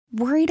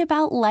Worried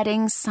about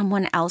letting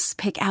someone else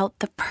pick out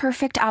the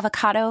perfect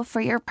avocado for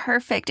your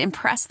perfect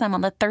impress them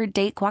on the third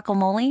date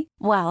guacamole?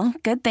 Well,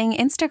 good thing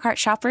Instacart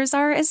shoppers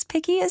are as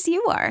picky as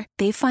you are.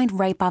 They find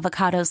ripe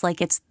avocados like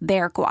it's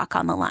their guac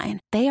on the line.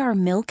 They are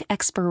milk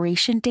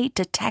expiration date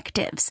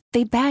detectives.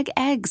 They bag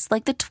eggs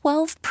like the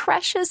 12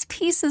 precious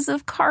pieces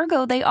of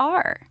cargo they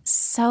are.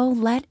 So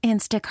let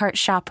Instacart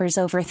shoppers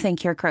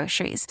overthink your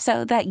groceries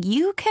so that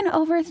you can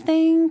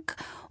overthink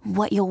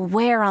what you'll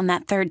wear on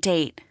that third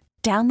date.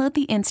 Download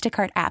the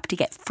Instacart app to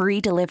get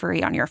free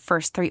delivery on your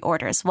first 3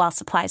 orders while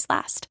supplies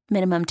last.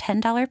 Minimum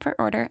 $10 per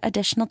order.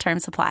 Additional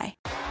terms apply.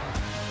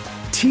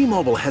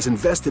 T-Mobile has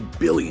invested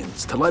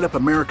billions to light up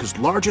America's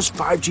largest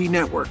 5G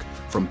network,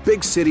 from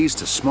big cities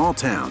to small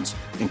towns,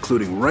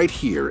 including right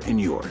here in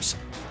yours.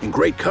 And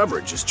great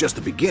coverage is just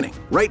the beginning.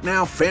 Right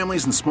now,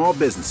 families and small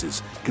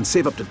businesses can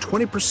save up to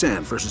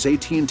 20% versus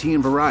AT&T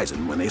and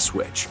Verizon when they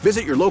switch.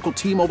 Visit your local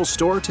T-Mobile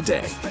store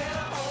today.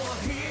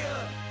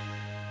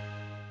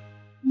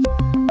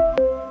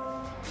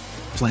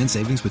 Plan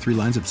savings with 3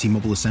 lines of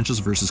T-Mobile Essentials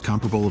versus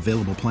comparable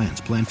available plans.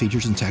 Plan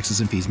features and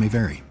taxes and fees may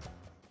vary.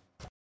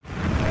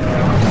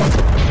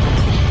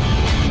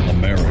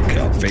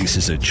 America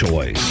faces a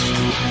choice.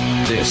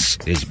 This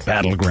is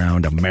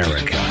Battleground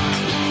America.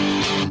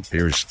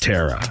 Here's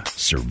Tara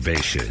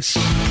Servatius.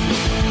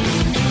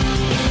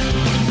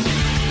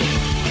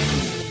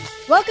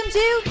 Welcome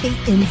to the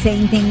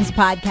Insane Things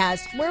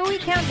Podcast, where we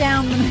count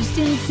down the most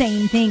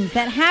insane things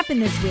that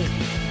happened this week.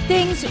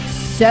 Things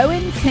so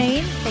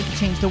insane they could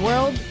change the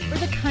world or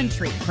the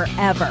country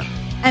forever.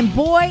 And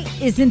boy,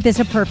 isn't this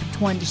a perfect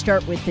one to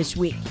start with this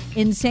week.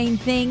 Insane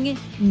thing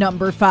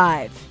number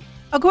 5.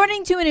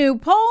 According to a new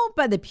poll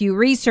by the Pew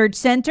Research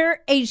Center,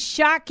 a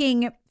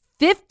shocking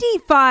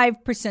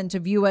 55%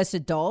 of U.S.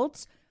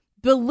 adults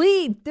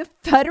believe the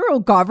federal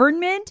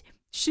government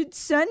should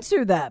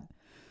censor them.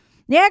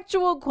 The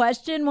actual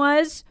question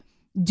was,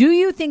 do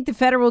you think the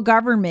federal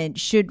government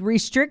should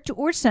restrict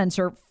or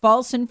censor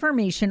false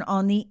information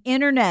on the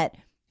internet?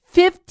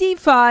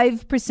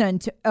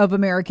 55% of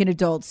American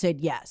adults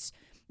said yes.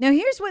 Now,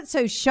 here's what's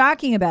so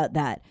shocking about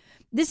that.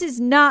 This is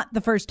not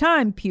the first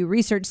time Pew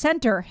Research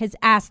Center has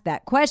asked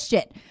that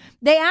question.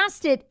 They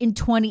asked it in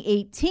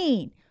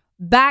 2018.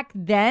 Back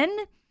then,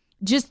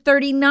 just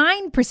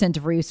 39%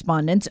 of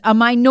respondents, a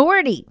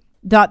minority,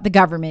 thought the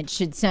government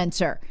should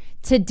censor.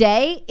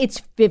 Today,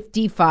 it's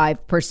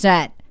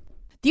 55%.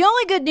 The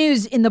only good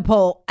news in the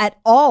poll at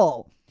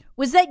all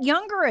was that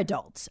younger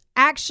adults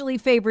actually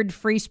favored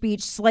free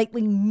speech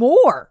slightly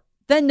more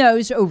than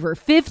those over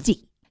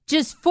 50.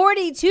 Just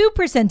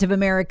 42% of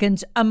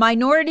Americans, a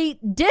minority,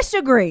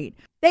 disagreed.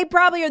 They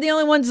probably are the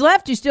only ones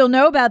left who still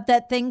know about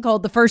that thing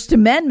called the First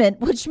Amendment,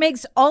 which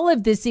makes all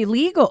of this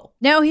illegal.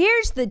 Now,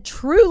 here's the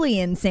truly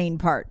insane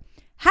part.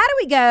 How do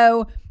we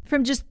go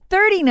from just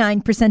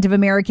 39% of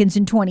Americans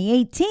in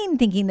 2018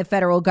 thinking the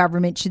federal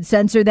government should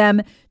censor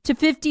them to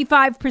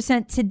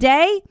 55%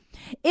 today?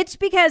 It's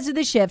because of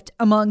the shift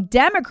among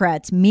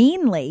Democrats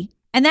mainly.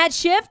 And that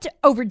shift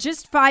over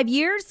just 5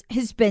 years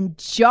has been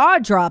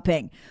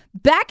jaw-dropping.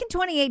 Back in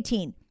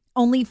 2018,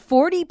 only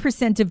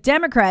 40% of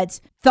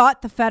Democrats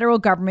thought the federal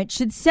government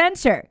should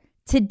censor.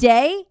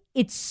 Today,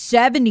 it's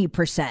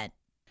 70%.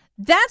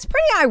 That's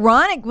pretty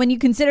ironic when you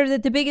consider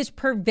that the biggest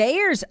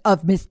purveyors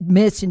of mis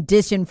and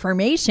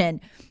disinformation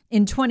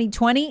in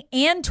 2020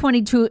 and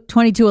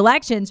 2022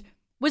 elections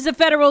was the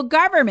federal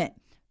government,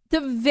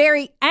 the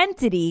very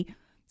entity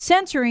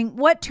censoring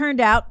what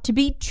turned out to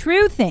be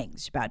true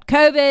things about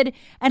COVID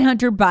and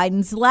Hunter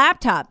Biden's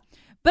laptop.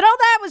 But all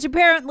that was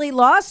apparently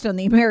lost on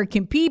the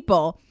American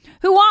people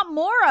who want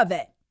more of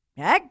it.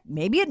 Heck,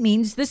 maybe it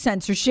means the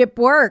censorship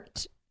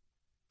worked.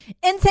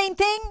 Insane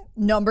thing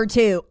number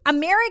 2.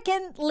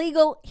 American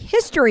legal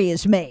history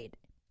is made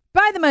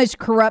by the most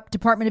corrupt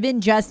Department of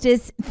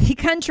Injustice the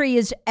country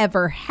has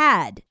ever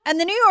had. And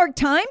the New York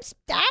Times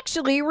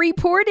actually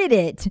reported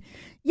it.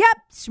 Yep,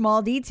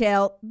 small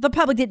detail. The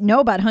public didn't know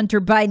about Hunter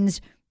Biden's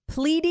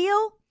plea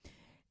deal,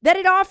 that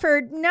it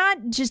offered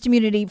not just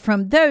immunity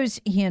from those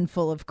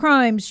handful of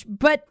crimes,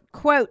 but,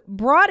 quote,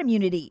 broad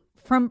immunity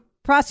from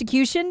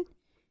prosecution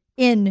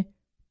in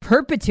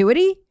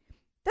perpetuity.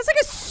 That's like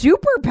a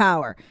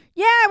superpower.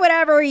 Yeah,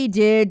 whatever he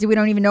did that we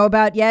don't even know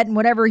about yet, and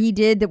whatever he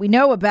did that we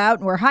know about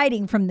and we're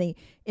hiding from the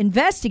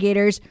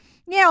investigators,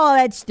 yeah, all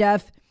that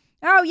stuff.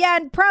 Oh, yeah,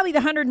 and probably the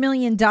 $100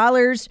 million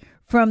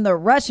from the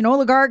Russian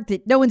oligarch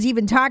that no one's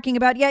even talking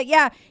about yet.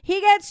 Yeah, he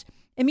gets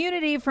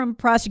immunity from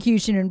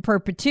prosecution in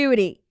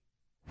perpetuity.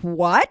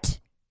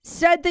 What?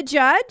 Said the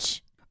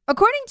judge.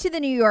 According to the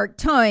New York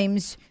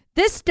Times,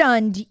 this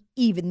stunned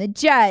even the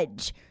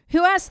judge,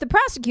 who asked the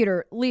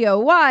prosecutor, Leo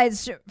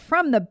Wise,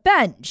 from the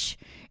bench,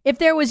 if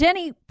there was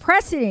any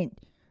precedent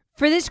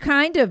for this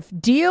kind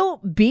of deal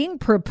being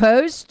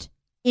proposed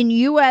in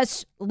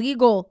U.S.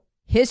 legal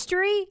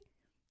history.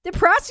 The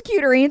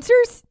prosecutor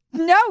answers,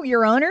 no,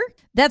 Your Honor.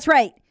 That's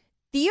right.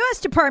 The U.S.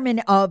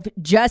 Department of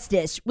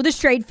Justice, with a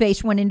straight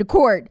face, went into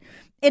court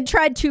and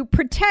tried to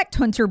protect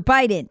Hunter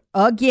Biden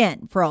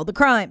again for all the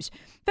crimes.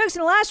 Folks,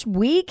 in the last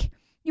week,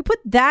 You put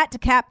that to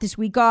cap this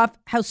week off,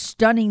 how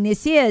stunning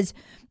this is,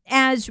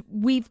 as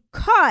we've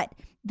caught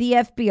the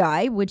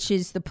FBI, which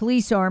is the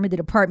police arm of the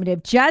Department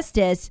of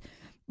Justice,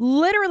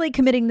 literally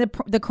committing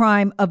the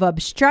crime of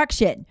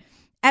obstruction.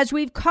 As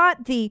we've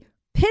caught the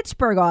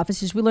Pittsburgh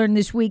office, as we learned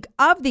this week,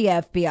 of the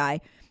FBI,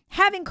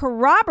 having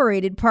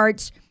corroborated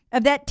parts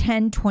of that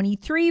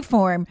 1023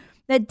 form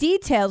that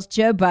details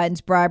Joe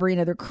Biden's bribery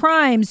and other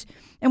crimes.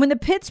 And when the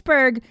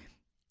Pittsburgh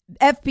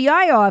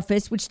FBI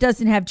office, which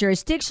doesn't have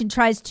jurisdiction,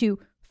 tries to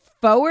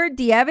forward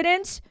the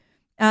evidence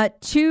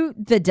to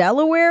the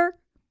Delaware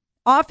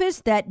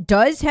office that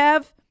does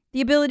have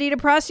the ability to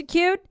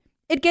prosecute,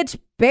 it gets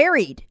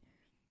buried.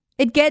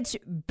 It gets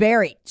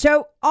buried.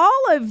 So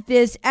all of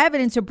this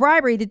evidence of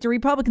bribery that the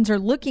Republicans are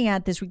looking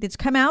at this week, that's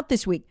come out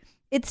this week,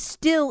 it's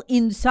still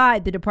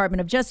inside the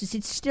Department of Justice.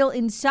 It's still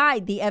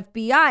inside the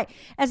FBI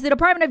as the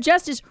Department of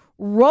Justice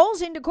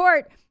rolls into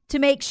court to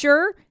make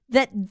sure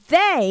that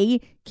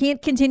they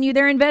can't continue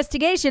their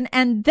investigation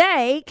and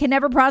they can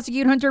never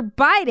prosecute Hunter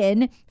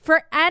Biden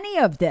for any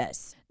of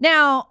this.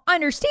 Now,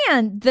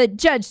 understand the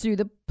judge threw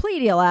the plea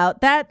deal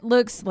out. That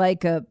looks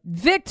like a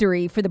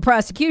victory for the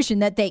prosecution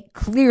that they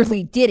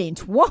clearly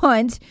didn't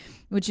want,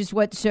 which is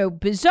what's so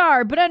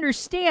bizarre. But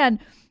understand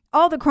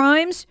all the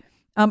crimes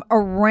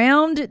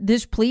around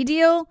this plea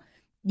deal.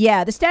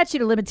 Yeah, the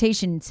statute of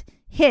limitations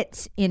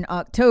hits in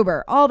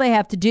October. All they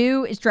have to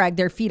do is drag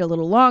their feet a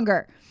little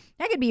longer.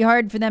 That could be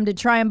hard for them to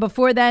try them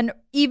before then,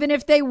 even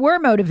if they were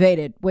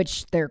motivated,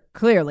 which they're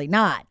clearly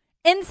not.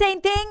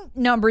 Insane thing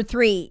number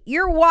 3,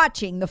 you're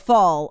watching the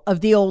fall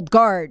of the old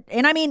guard.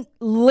 And I mean,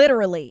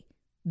 literally,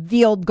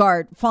 the old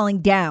guard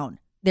falling down.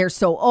 They're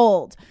so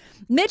old.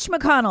 Mitch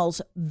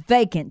McConnell's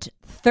vacant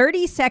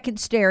 30-second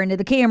stare into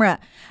the camera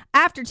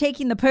after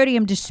taking the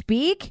podium to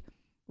speak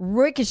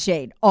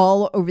ricocheted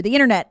all over the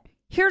internet.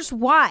 Here's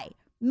why.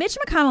 Mitch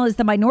McConnell is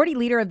the minority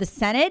leader of the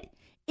Senate,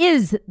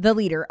 is the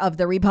leader of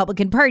the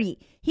Republican Party.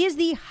 He is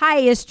the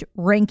highest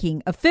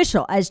ranking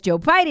official, as Joe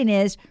Biden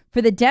is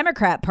for the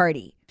Democrat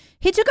Party.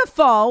 He took a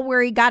fall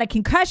where he got a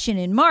concussion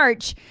in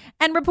March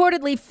and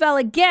reportedly fell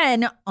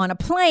again on a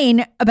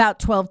plane about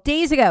 12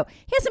 days ago.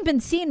 He hasn't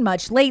been seen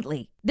much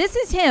lately. This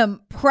is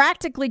him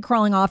practically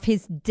crawling off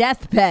his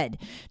deathbed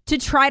to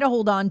try to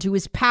hold on to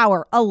his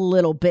power a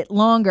little bit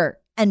longer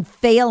and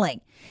failing.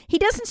 He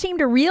doesn't seem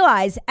to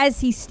realize as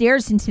he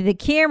stares into the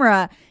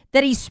camera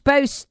that he's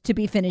supposed to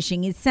be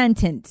finishing his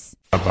sentence.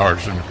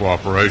 Bipartisan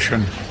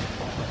cooperation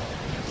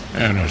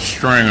and a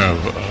string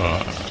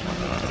of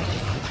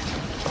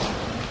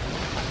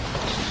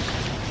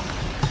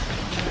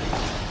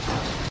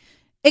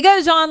It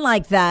goes on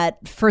like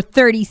that for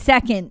 30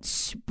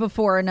 seconds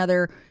before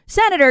another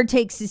senator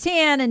takes his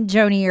hand and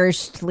Joni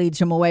Ernst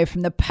leads him away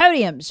from the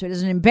podium so he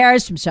doesn't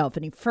embarrass himself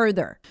any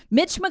further.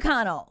 Mitch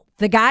McConnell,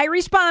 the guy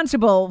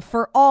responsible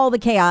for all the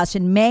chaos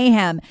and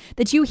mayhem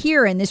that you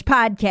hear in this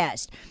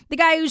podcast, the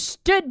guy who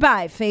stood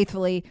by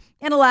faithfully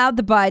and allowed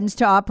the Bidens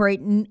to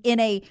operate in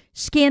a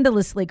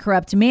scandalously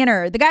corrupt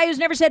manner, the guy who's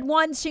never said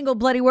one single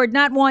bloody word,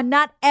 not one,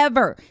 not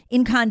ever,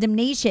 in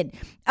condemnation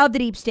of the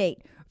deep state,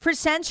 for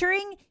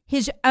censoring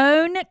his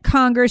own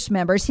Congress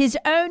members, his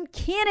own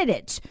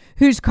candidates,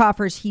 whose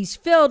coffers he's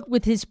filled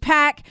with his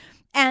PAC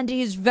and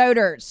his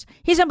voters.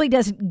 He simply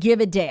doesn't give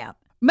a damn.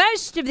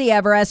 Most of the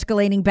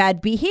ever-escalating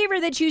bad behavior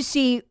that you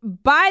see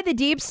by the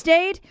deep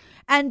state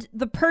and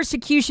the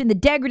persecution, the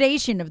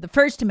degradation of the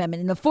First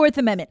Amendment and the Fourth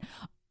Amendment,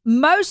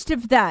 most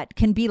of that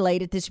can be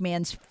laid at this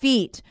man's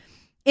feet.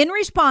 In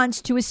response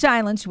to his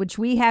silence, which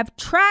we have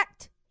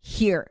tracked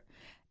here,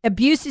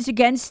 abuses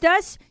against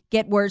us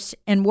get worse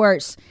and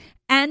worse.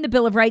 And the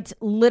Bill of Rights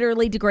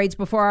literally degrades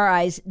before our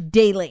eyes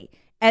daily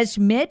as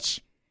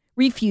Mitch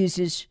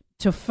refuses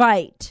to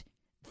fight.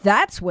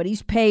 That's what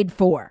he's paid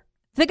for.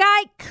 The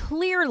guy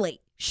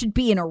clearly should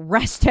be in a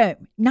rest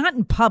home, not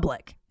in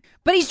public.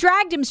 But he's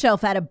dragged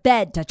himself out of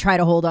bed to try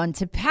to hold on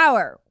to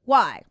power.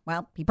 Why?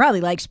 Well, he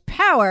probably likes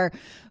power,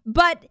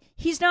 but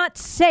he's not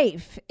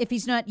safe if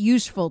he's not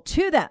useful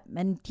to them.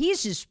 And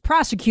he's as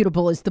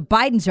prosecutable as the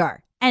Bidens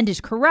are. And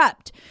is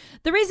corrupt.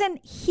 The reason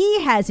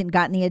he hasn't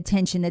gotten the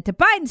attention that the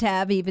Bidens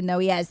have, even though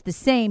he has the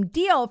same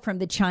deal from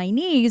the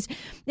Chinese,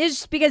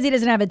 is because he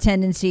doesn't have a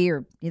tendency,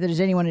 or neither does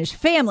anyone in his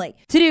family,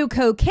 to do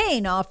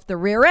cocaine off the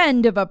rear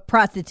end of a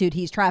prostitute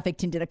he's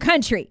trafficked into the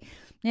country.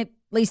 At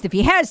least if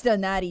he has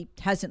done that, he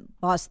hasn't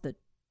lost the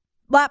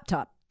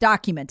laptop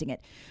documenting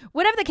it.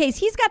 Whatever the case,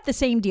 he's got the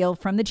same deal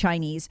from the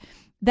Chinese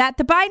that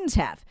the Bidens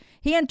have.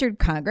 He entered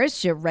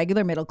Congress, a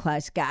regular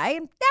middle-class guy,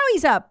 and now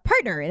he's a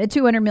partner in a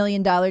 $200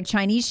 million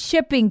Chinese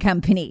shipping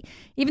company,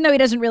 even though he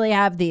doesn't really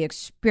have the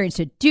experience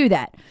to do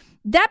that.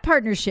 That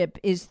partnership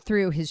is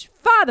through his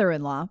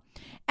father-in-law,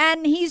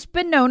 and he's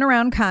been known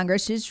around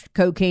Congress as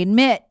Cocaine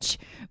Mitch.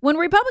 When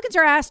Republicans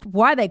are asked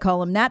why they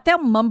call him that, they'll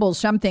mumble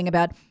something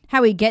about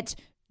how he gets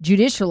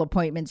judicial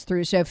appointments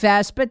through so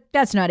fast, but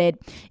that's not it.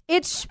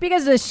 It's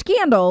because of a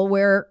scandal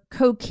where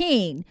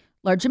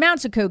large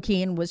amounts of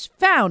cocaine was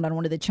found on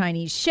one of the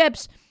Chinese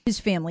ships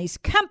his family's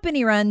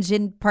company runs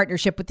in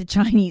partnership with the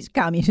Chinese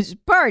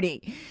Communist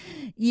Party.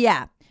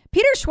 Yeah,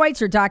 Peter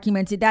Schweitzer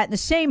documented that in the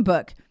same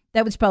book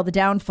that would spell the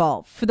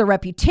downfall for the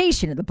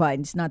reputation of the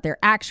Bidens, not their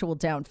actual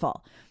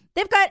downfall.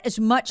 They've got as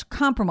much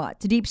compromise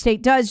the deep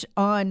state does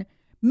on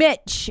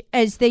Mitch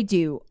as they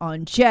do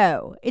on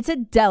Joe. It's a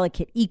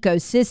delicate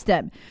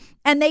ecosystem,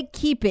 and they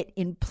keep it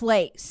in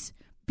place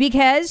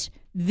because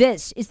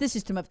this is the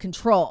system of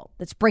control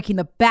that's breaking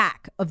the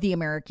back of the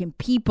American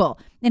people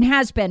and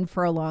has been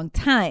for a long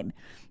time.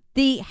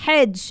 The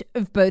heads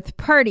of both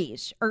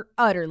parties are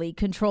utterly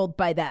controlled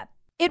by that.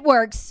 It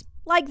works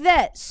like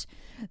this.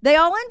 They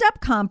all end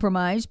up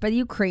compromised by the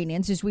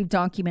Ukrainians, as we've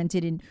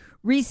documented in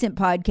recent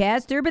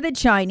podcasts, or by the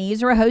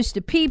Chinese, or a host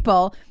of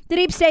people. The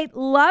deep state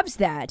loves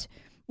that,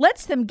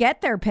 lets them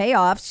get their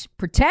payoffs,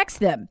 protects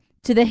them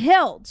to the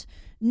hilt,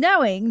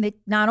 knowing that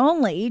not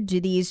only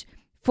do these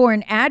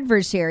foreign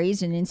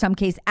adversaries, and in some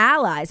case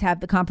allies, have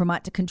the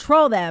compromise to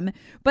control them,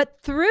 but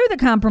through the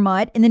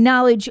compromise and the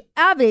knowledge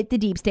of it, the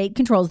deep state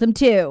controls them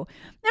too.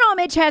 And all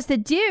Mitch has to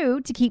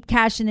do to keep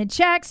cashing the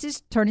checks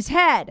is turn his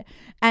head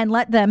and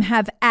let them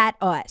have at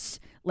us.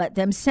 Let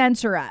them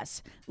censor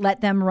us.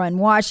 Let them run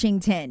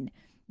Washington.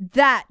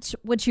 That's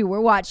what you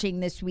were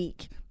watching this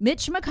week.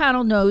 Mitch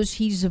McConnell knows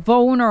he's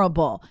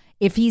vulnerable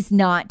if he's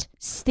not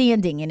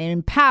standing and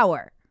in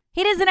power.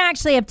 He doesn't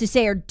actually have to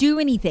say or do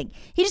anything.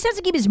 He just has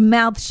to keep his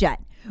mouth shut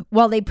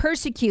while they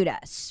persecute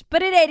us.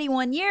 But at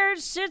 81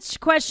 years, it's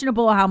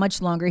questionable how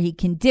much longer he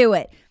can do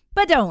it.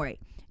 But don't worry.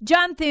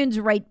 John Thune's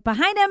right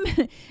behind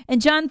him.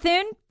 And John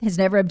Thune has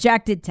never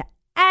objected to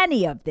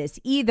any of this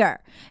either.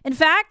 In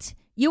fact,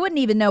 you wouldn't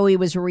even know he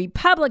was a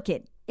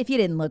Republican if you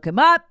didn't look him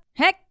up.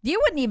 Heck,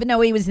 you wouldn't even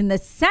know he was in the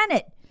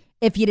Senate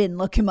if you didn't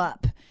look him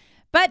up.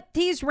 But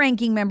he's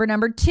ranking member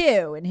number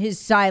 2, and his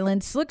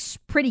silence looks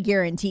pretty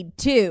guaranteed,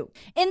 too.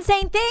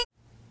 Insane thing?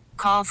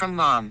 Call from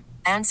mom.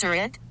 Answer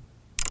it.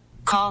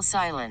 Call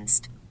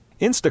silenced.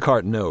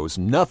 Instacart knows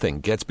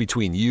nothing gets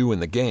between you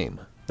and the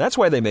game. That's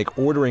why they make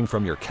ordering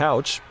from your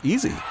couch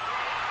easy.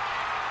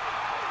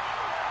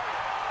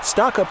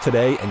 Stock up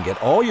today and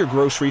get all your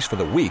groceries for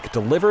the week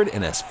delivered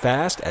in as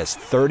fast as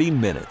 30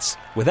 minutes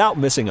without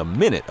missing a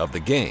minute of the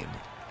game.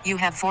 You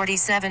have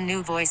 47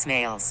 new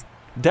voicemails.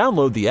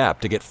 Download the app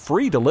to get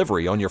free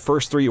delivery on your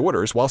first 3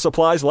 orders while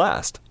supplies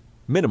last.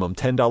 Minimum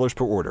 $10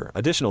 per order.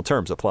 Additional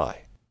terms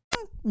apply.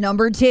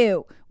 Number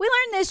 2. We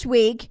learned this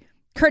week,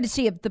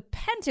 courtesy of the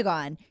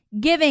Pentagon,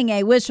 giving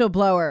a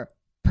whistleblower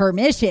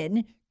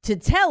permission to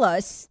tell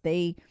us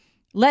they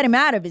let him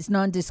out of his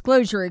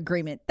non-disclosure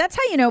agreement. That's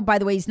how you know, by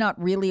the way, he's not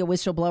really a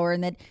whistleblower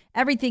and that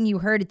everything you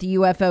heard at the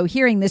UFO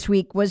hearing this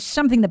week was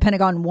something the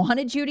Pentagon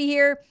wanted you to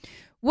hear.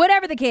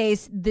 Whatever the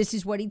case, this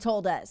is what he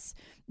told us.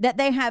 That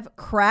they have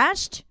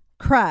crashed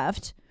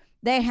craft,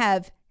 they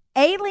have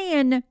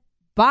alien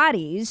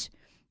bodies,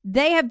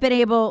 they have been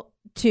able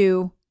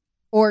to,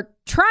 or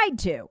tried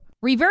to,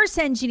 reverse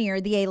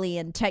engineer the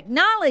alien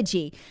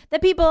technology,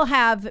 that people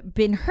have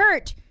been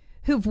hurt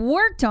who've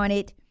worked on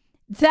it,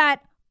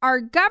 that our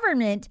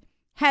government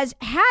has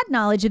had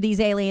knowledge of these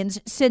aliens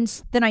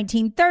since the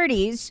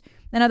 1930s,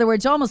 in other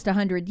words, almost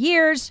 100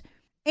 years,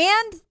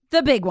 and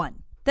the big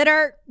one, that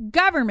our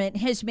government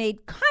has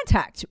made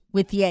contact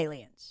with the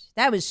aliens.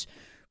 That was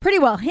pretty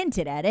well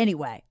hinted at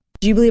anyway.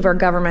 Do you believe our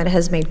government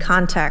has made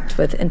contact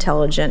with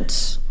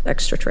intelligent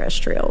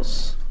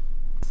extraterrestrials?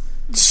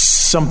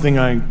 Something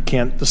I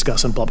can't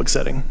discuss in public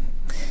setting.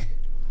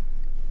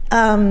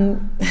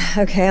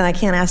 Okay, I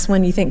can't ask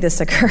when you think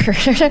this occurred.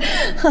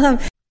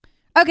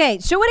 Okay,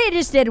 so what he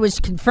just did was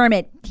confirm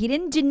it. He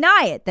didn't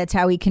deny it. That's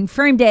how he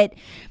confirmed it.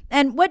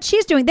 And what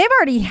she's doing, they've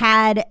already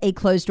had a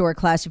closed-door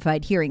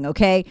classified hearing,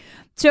 okay?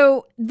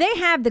 So they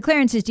have the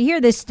clearances to hear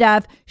this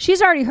stuff.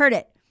 She's already heard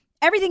it.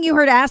 Everything you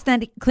heard asked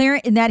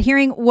in that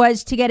hearing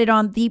was to get it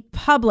on the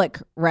public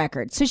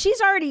record. So she's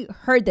already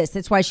heard this.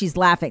 That's why she's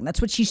laughing.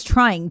 That's what she's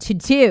trying to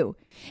do.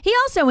 He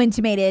also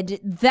intimated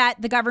that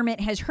the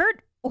government has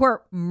hurt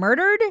or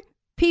murdered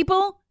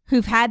people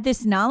who've had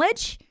this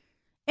knowledge.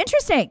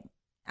 Interesting.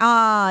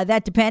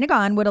 That the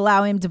Pentagon would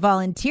allow him to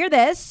volunteer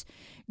this.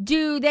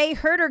 Do they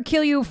hurt or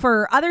kill you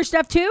for other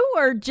stuff too,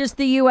 or just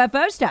the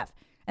UFO stuff?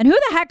 And who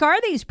the heck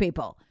are these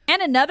people?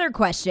 And another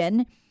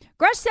question.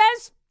 Grush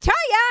says, tell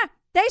ya,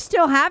 they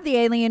still have the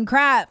alien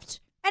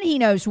craft, and he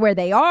knows where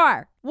they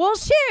are. Well,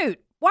 shoot,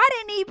 why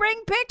didn't he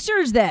bring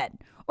pictures then?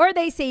 Or are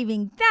they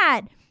saving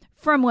that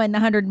from when the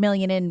 $100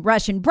 million in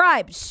Russian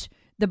bribes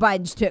the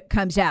Bidens took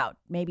comes out?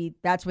 Maybe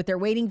that's what they're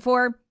waiting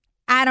for.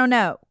 I don't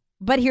know.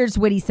 But here's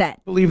what he said.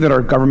 I believe that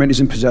our government is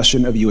in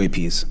possession of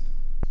UAPs.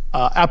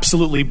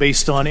 Absolutely,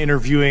 based on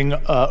interviewing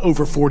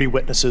over 40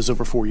 witnesses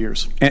over 4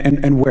 years.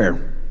 And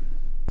where?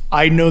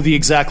 I know the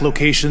exact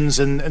locations,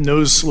 and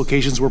those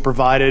locations were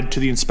provided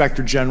to the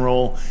Inspector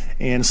General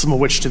and some of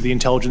which to the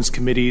intelligence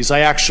committees.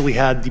 I actually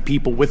had the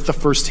people with the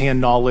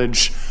firsthand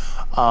knowledge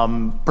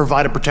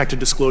provide a protected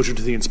disclosure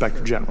to the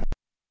Inspector General.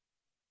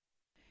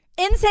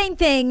 Insane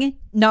thing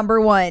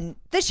number 1,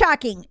 the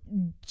shocking,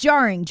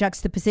 jarring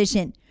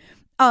juxtaposition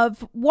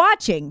of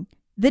watching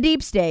the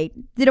deep state,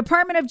 the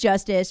Department of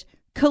Justice,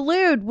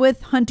 collude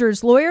with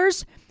Hunter's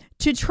lawyers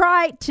to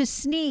try to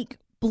sneak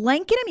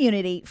blanket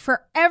immunity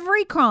for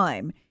every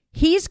crime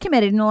he's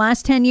committed in the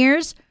last 10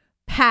 years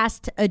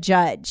past a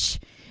judge.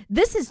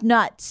 This is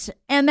nuts.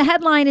 And the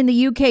headline in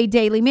the UK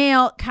Daily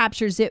Mail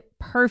captures it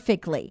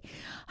perfectly.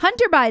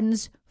 Hunter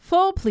Biden's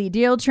full plea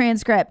deal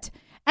transcript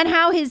and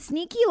how his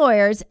sneaky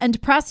lawyers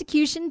and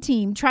prosecution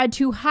team tried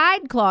to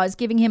hide clause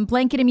giving him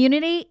blanket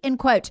immunity in,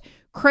 quote,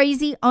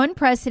 crazy,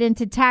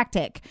 unprecedented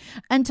tactic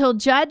until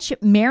Judge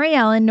Mary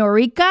Ellen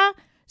Noreika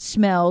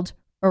smelled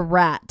a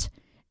rat.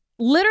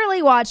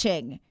 Literally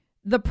watching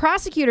the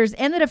prosecutors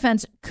and the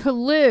defense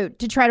collude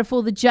to try to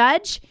fool the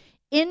judge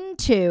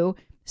into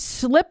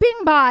slipping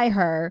by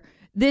her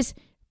this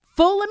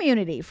full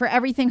immunity for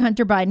everything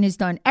Hunter Biden has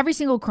done, every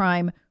single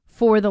crime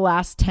for the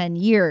last 10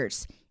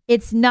 years.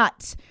 It's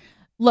nuts.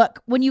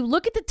 Look, when you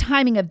look at the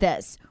timing of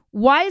this,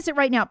 why is it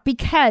right now?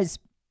 Because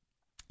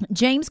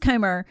James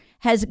Comer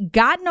has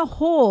gotten a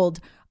hold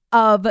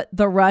of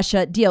the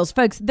Russia deals.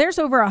 Folks, there's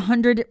over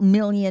 $100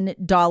 million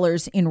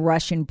in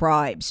Russian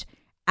bribes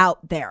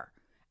out there,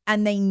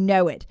 and they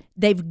know it.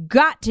 They've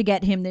got to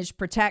get him this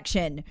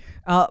protection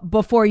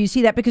before you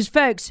see that, because,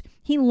 folks,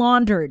 he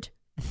laundered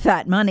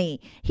that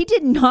money. He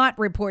did not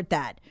report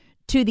that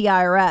to the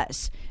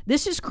IRS.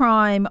 This is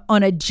crime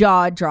on a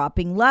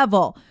jaw-dropping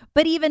level.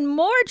 But even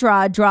more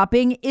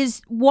jaw-dropping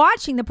is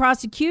watching the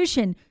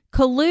prosecution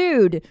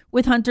collude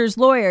with Hunter's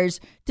lawyers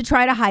to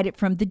try to hide it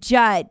from the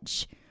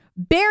judge.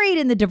 Buried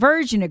in the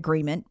diversion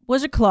agreement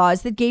was a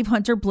clause that gave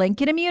Hunter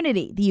blanket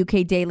immunity, the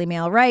UK Daily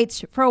Mail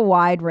writes, for a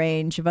wide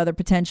range of other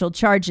potential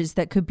charges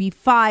that could be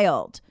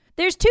filed.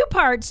 There's two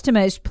parts to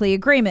most plea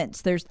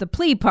agreements. There's the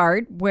plea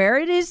part, where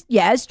it is,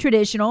 yes,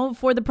 traditional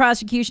for the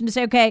prosecution to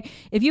say, okay,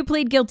 if you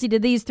plead guilty to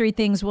these three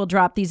things, we'll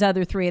drop these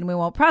other three and we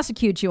won't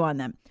prosecute you on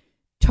them.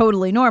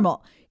 Totally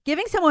normal.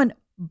 Giving someone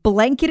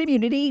blanket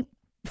immunity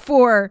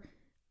for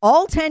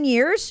all 10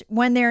 years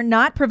when they're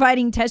not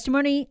providing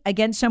testimony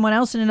against someone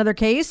else in another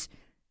case,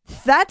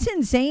 that's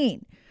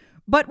insane.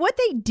 But what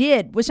they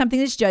did was something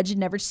this judge had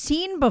never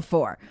seen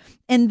before,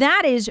 and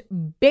that is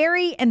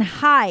bury and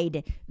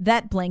hide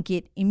that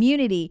blanket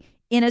immunity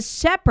in a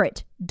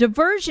separate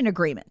diversion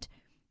agreement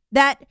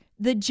that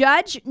the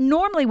judge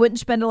normally wouldn't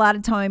spend a lot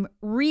of time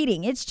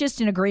reading. It's just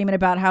an agreement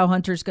about how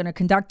Hunter's going to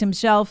conduct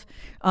himself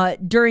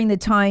during the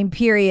time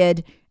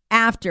period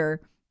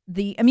after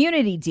the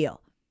immunity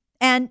deal.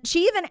 And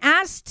she even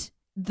asked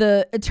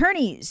the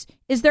attorneys,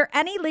 is there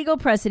any legal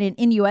precedent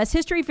in U.S.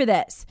 history for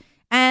this?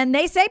 And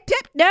they say,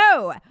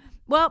 no.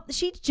 Well,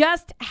 she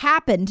just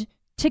happened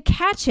to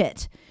catch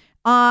it.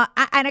 And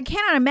I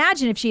cannot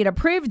imagine if she had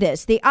approved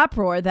this, the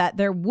uproar that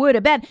there would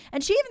have been.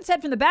 And she even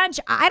said from the bench,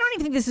 I don't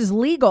even think this is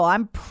legal.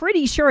 I'm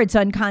pretty sure it's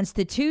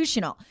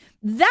unconstitutional.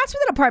 That's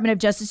what the Department of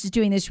Justice is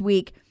doing this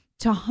week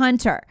to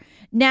Hunter.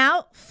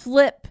 Now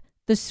flip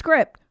the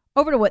script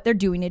over to what they're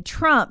doing to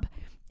Trump,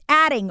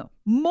 adding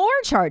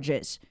more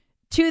charges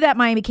to that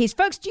Miami case.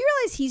 Folks, do you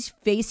realize he's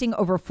facing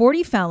over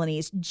 40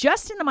 felonies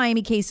just in the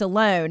Miami case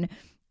alone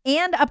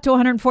and up to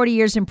 140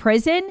 years in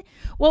prison?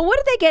 Well, what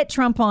did they get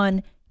Trump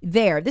on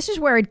there? This is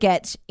where it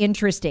gets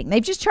interesting.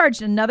 They've just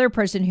charged another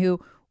person who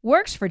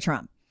works for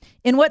Trump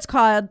in what's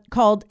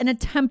called an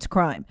attempt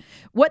crime.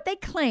 What they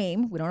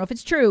claim, we don't know if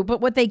it's true, but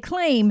what they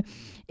claim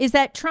is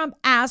that Trump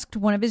asked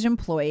one of his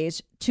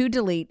employees to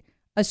delete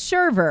a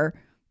server,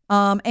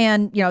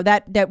 and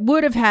that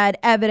would have had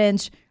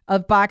evidence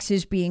of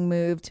boxes being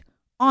moved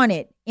on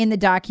it in the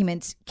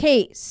documents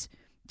case.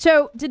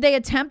 So did they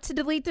attempt to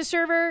delete the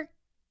server?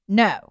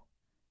 No.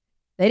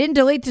 They didn't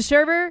delete the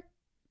server?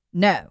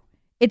 No.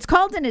 It's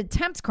called an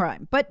attempt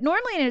crime, but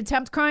normally in an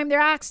attempt crime, there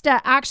has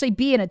to actually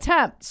be an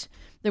attempt.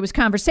 There was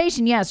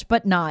conversation, yes,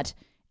 but not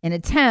an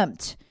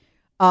attempt.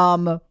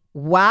 Wow.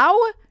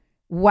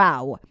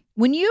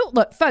 When you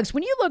look, folks,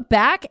 when you look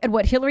back at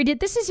what Hillary did,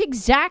 this is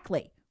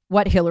exactly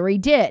what Hillary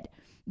did.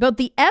 Both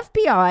the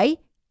FBI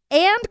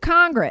and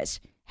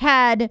Congress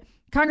had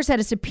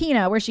a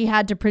subpoena where she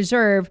had to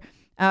preserve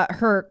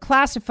her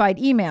classified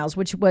emails,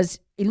 which was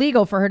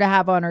illegal for her to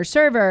have on her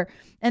server.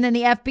 And then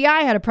the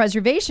FBI had a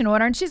preservation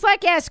order, and she's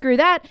like, yeah, screw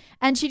that.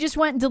 And she just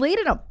went and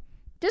deleted them.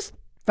 Just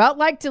felt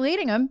like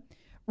deleting them.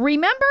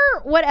 Remember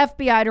what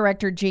FBI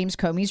Director James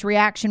Comey's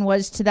reaction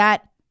was to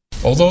that?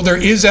 Although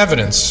there is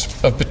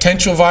evidence of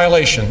potential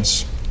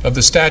violations of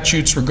the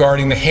statutes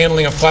regarding the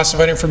handling of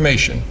classified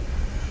information,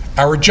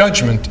 our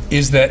judgment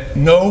is that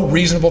no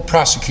reasonable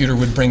prosecutor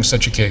would bring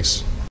such a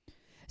case.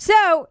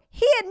 So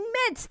he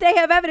admits they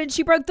have evidence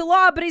she broke the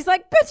law, but he's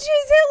like, but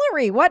she's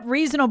Hillary. What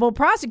reasonable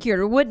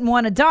prosecutor wouldn't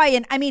want to die?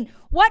 And I mean,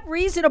 what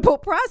reasonable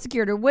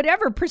prosecutor would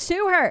ever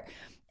pursue her?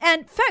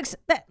 And folks,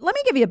 let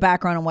me give you a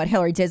background on what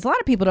Hillary did. A lot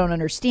of people don't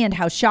understand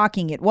how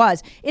shocking it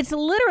was. It's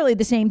literally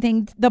the same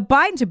thing the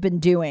Bidens have been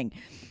doing.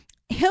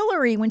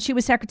 Hillary, when she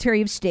was Secretary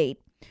of State,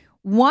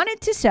 wanted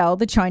to sell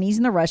the Chinese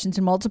and the Russians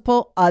and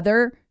multiple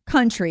other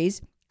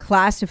countries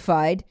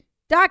classified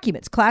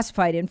documents,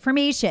 classified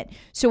information.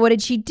 So what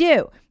did she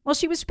do? Well,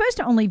 she was supposed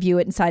to only view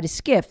it inside a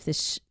SCIF,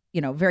 this,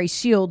 very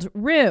sealed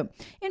room.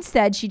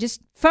 Instead, she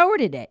just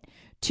forwarded it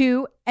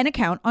to an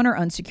account on her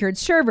unsecured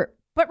server.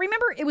 But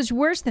remember, it was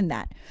worse than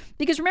that,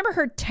 because remember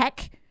her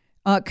tech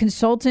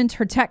consultant,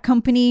 her tech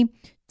company,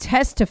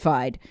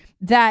 testified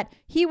that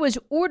he was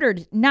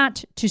ordered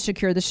not to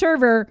secure the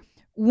server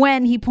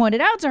when he pointed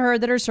out to her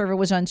that her server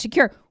was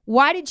unsecure.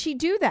 Why did she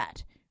do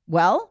that?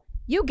 Well,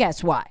 you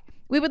guess why.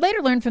 We would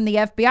later learn from the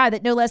FBI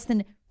that no less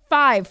than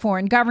 5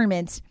 foreign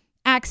governments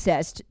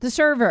accessed the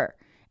server.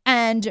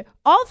 And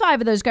all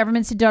 5 of those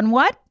governments had done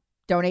what?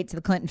 Donate to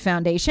the Clinton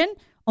Foundation,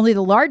 only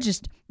the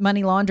largest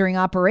money laundering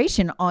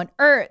operation on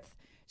earth.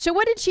 So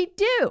what did she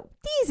do?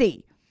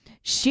 Easy.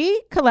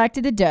 She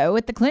collected the dough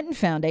at the Clinton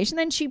Foundation,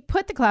 then she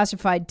put the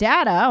classified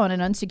data on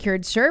an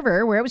unsecured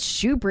server where it was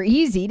super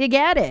easy to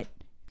get it.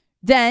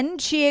 Then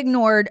she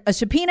ignored a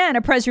subpoena and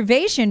a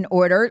preservation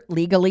order,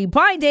 legally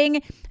binding,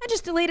 and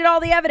just deleted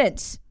all the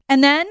evidence.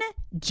 And then,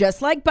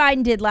 just like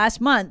Biden did last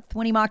month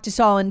when he mocked us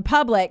all in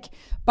public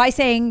by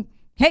saying,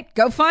 hey,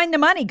 go find the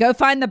money, go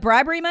find the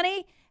bribery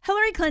money,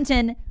 Hillary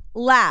Clinton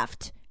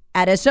laughed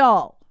at us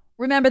all.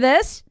 Remember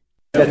this?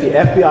 That the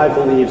FBI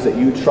believes that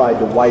you tried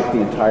to wipe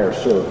the entire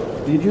server.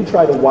 Did you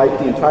try to wipe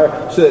the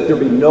entire, so that there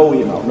be no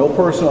email, no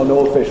personal,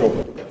 no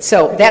official?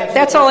 So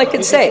that's all I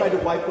could say. You tried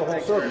to wipe the whole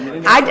server.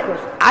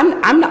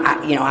 I'm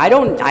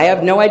not, I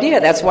have no idea.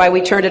 That's why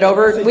we turned it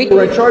over. You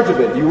were in charge of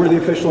it. You were the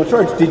official in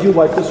charge. Did you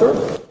wipe the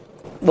server?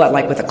 What,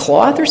 like with a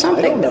cloth or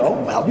something? I don't know.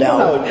 Well, you no.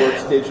 know how it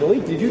works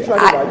digitally. Did you try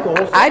to wipe the whole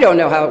server? I don't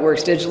know how it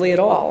works digitally at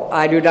all.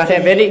 I do not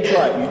have any. You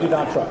did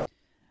not try.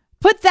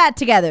 Put that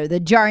together, the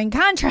jarring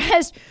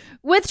contrast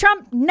with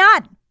Trump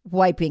not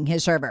wiping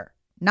his server,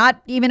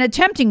 not even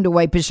attempting to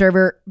wipe his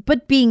server,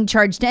 but being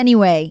charged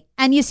anyway.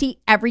 And you see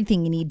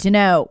everything you need to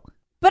know.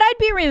 But I'd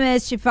be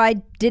remiss if I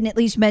didn't at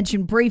least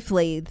mention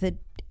briefly that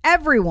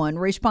everyone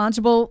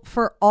responsible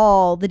for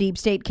all the deep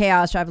state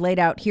chaos I've laid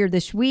out here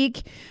this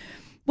week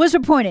was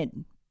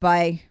appointed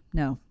by,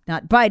 no,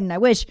 not Biden, I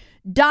wish,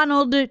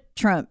 Donald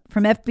Trump,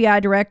 from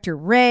FBI Director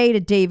Wray to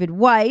David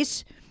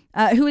Weiss,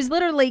 who has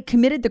literally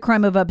committed the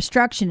crime of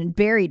obstruction and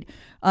buried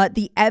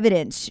the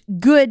evidence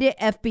good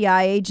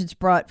FBI agents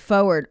brought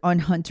forward on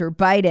Hunter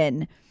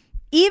Biden.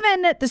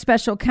 Even the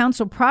special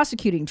counsel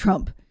prosecuting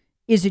Trump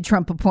is a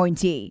Trump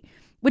appointee,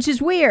 which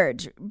is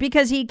weird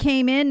because he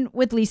came in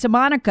with Lisa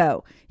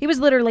Monaco. He was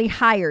literally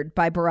hired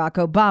by Barack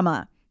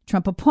Obama.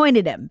 Trump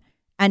appointed him,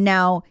 and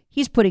now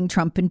he's putting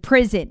Trump in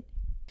prison.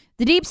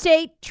 The deep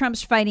state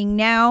Trump's fighting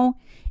now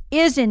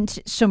isn't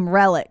some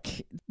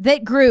relic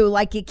that grew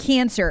like a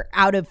cancer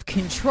out of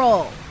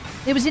control.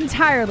 It was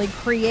entirely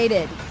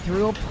created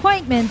through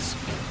appointments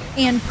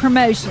and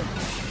promotions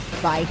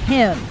by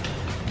him.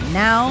 And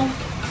now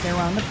they're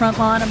on the front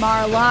lawn of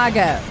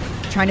Mar-a-Lago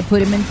trying to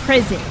put him in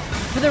prison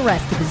for the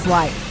rest of his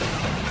life.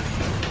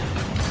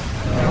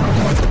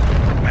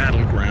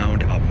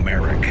 Battleground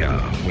America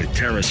with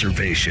Tara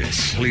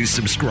Servatius. Please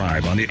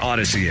subscribe on the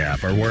Odyssey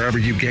app or wherever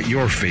you get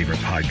your favorite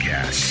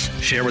podcasts.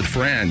 Share with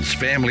friends,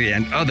 family,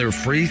 and other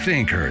free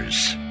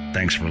thinkers.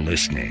 Thanks for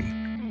listening.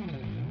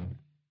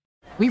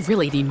 We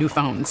really need new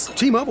phones.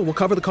 T-Mobile will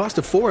cover the cost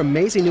of 4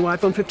 amazing new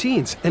iPhone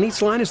 15s, and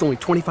each line is only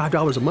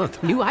 $25 a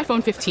month. New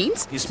iPhone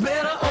 15s? It's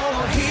better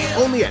over here.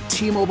 Only at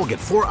T-Mobile, get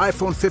 4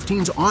 iPhone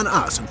 15s on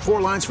us and 4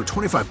 lines for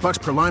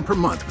 $25 per line per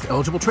month with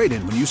eligible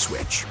trade-in when you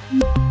switch.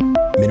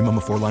 Minimum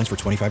of 4 lines for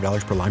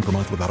 $25 per line per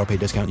month with autopay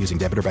discount using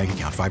debit or bank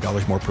account.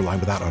 $5 more per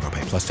line without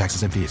autopay, plus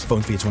taxes and fees.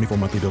 Phone fee at 24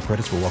 monthly bill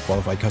credits for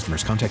well-qualified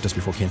customers. Contact us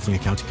before canceling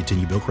account to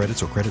continue bill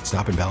credits or credit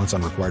stop and balance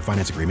on required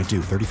finance agreement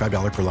due.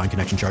 $35 per line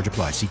connection charge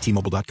applies. See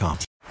T-Mobile.com.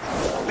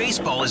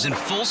 Baseball is in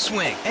full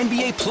swing.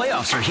 NBA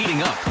playoffs are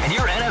heating up, and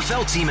your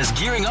NFL team is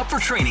gearing up for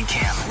training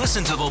camp.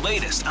 Listen to the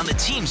latest on the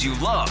teams you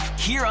love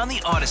here on the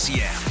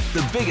Odyssey app.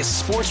 The biggest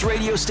sports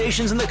radio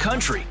stations in the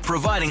country,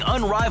 providing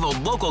unrivaled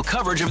local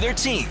coverage of their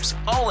teams,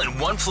 all in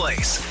one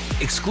place.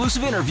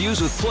 Exclusive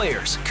interviews with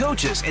players,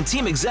 coaches, and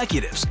team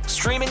executives,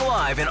 streaming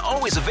live and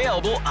always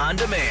available on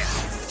demand.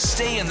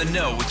 Stay in the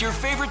know with your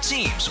favorite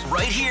teams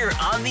right here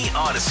on the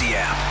Odyssey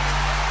app.